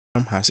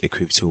has a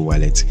crypto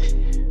wallet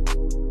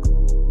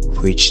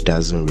which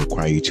doesn't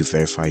require you to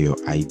verify your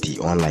ID,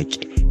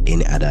 unlike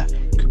any other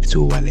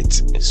crypto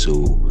wallet.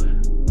 So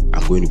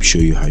I'm going to show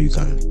you how you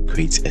can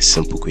create a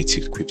simple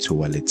crypto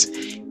wallet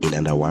in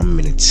under 1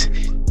 minute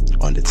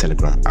on the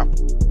Telegram app.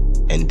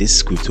 And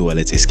this crypto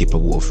wallet is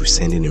capable of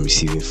sending and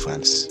receiving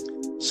funds.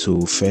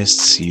 So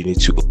first you need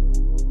to,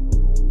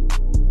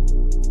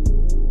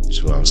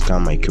 so I'll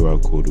scan my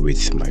QR code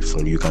with my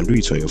phone. You can do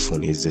it on your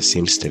phone, it's the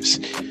same steps.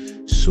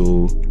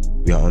 So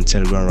we are on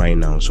Telegram right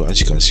now. So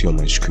as you can see on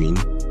my screen,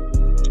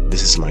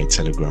 this is my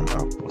Telegram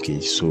app. Okay,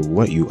 so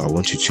what I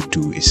want you to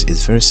do is,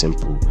 it's very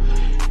simple.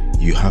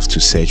 You have to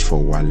search for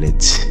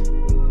wallet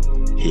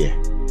here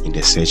in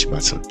the search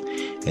button,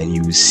 and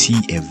you will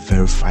see a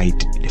verified,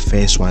 the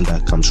first one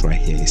that comes right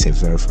here is a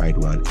verified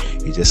one.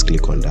 You just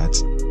click on that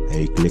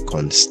and you click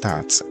on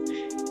start,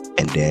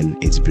 and then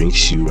it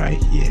brings you right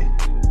here.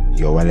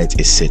 Your wallet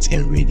is set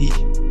and ready.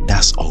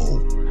 That's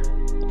all.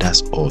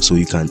 So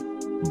you can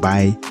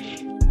buy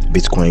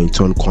Bitcoin,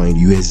 Toncoin,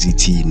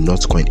 USDT,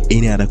 Notcoin,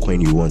 any other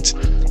coin you want,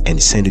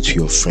 and send it to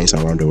your friends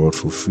around the world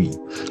for free.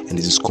 And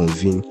this is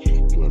convenient.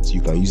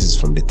 You can use this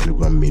from the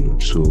Telegram menu.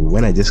 So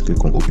when I just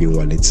click on open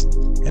wallet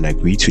and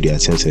agree to their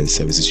terms and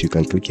services, you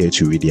can click here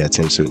to read their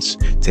terms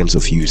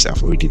of use.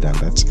 I've already done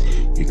that.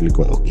 You click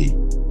on OK.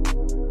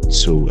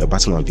 So a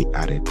button will be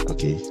added,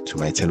 okay, to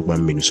my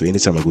Telegram menu. So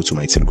anytime I go to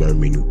my Telegram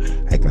menu,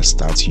 I can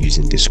start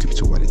using this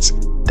crypto wallet.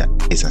 That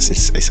is as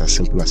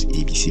simple as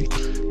ABC.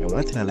 And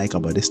one thing I like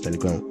about this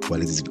Telegram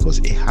wallet is because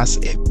it has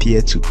a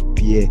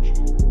peer-to-peer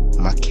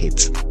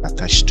market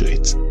attached to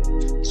it.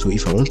 So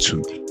if I want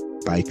to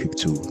buy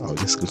crypto, I'll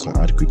just click on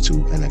add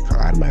crypto and I can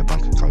add my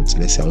bank account.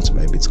 Let's say I want to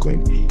buy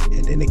Bitcoin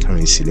and then the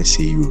currency, let's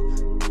say euro,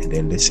 and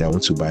then let's say I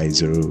want to buy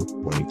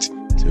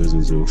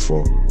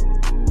 0.0004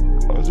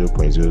 or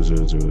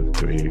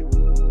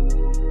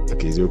 0.0003,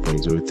 okay,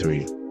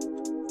 0.03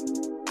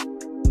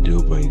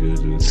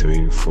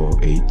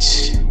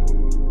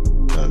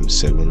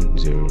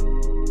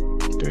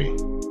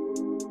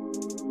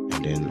 0.0348703,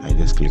 and then I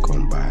just click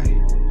on buy.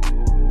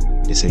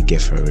 They say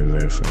get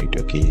verified,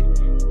 okay.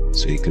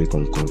 So you click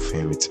on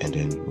confirm it, and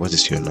then what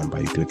is your number?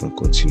 You click on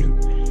continue,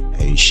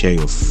 and you share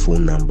your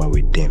phone number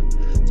with them.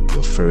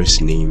 Your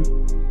first name,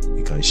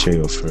 you can share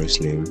your first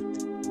name,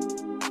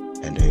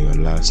 and then your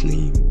last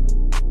name,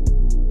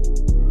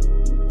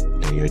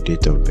 then your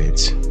date of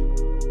birth,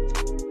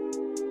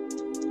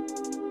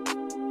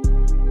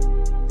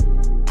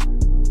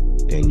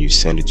 then you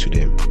send it to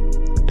them.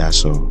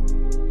 That's all.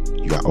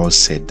 You are all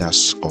set.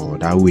 That's all.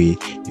 That way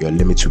your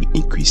limit will be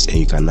increased, and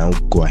you can now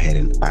go ahead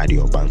and add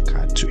your bank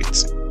card to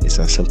it. It's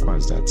as simple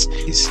as that.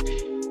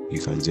 You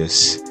can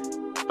just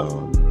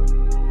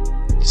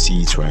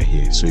see it right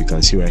here. So you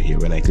can see right here,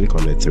 when I click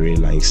on the three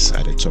lines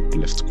at the top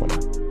left corner,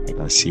 I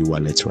can see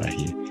wallet right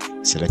here.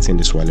 Selecting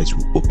this wallet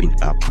will open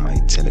up my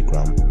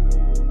Telegram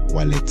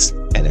wallet,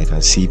 and I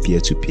can see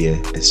peer-to-peer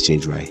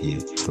exchange right here.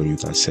 So you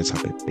can set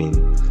up a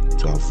pin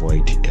to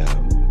avoid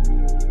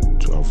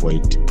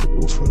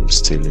people from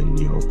stealing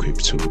your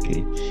crypto. Okay,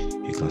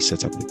 you can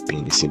set up a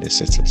pin. It's in the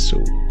settings,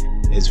 so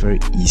it's very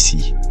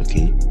easy.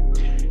 Okay,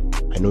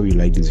 I know you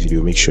like this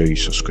video. Make sure you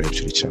subscribe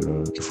to the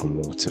channel for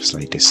more tips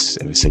like this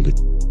every single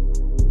day.